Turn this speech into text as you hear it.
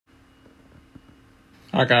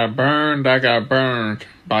I got burned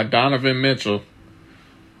by Donovan Mitchell,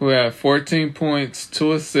 who had 14 points,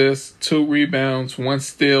 2 assists, 2 rebounds, 1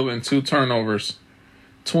 steal, and 2 turnovers.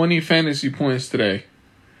 20 fantasy points today.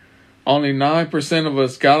 Only 9% of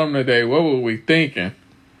us got him today. What were we thinking?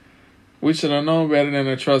 We should have known better than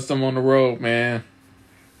to trust him on the road, man.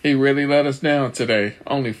 He really let us down today.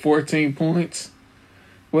 Only 14 points.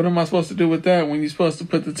 What am I supposed to do with that when you're supposed to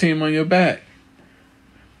put the team on your back?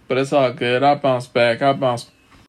 But it's all good. I bounce back.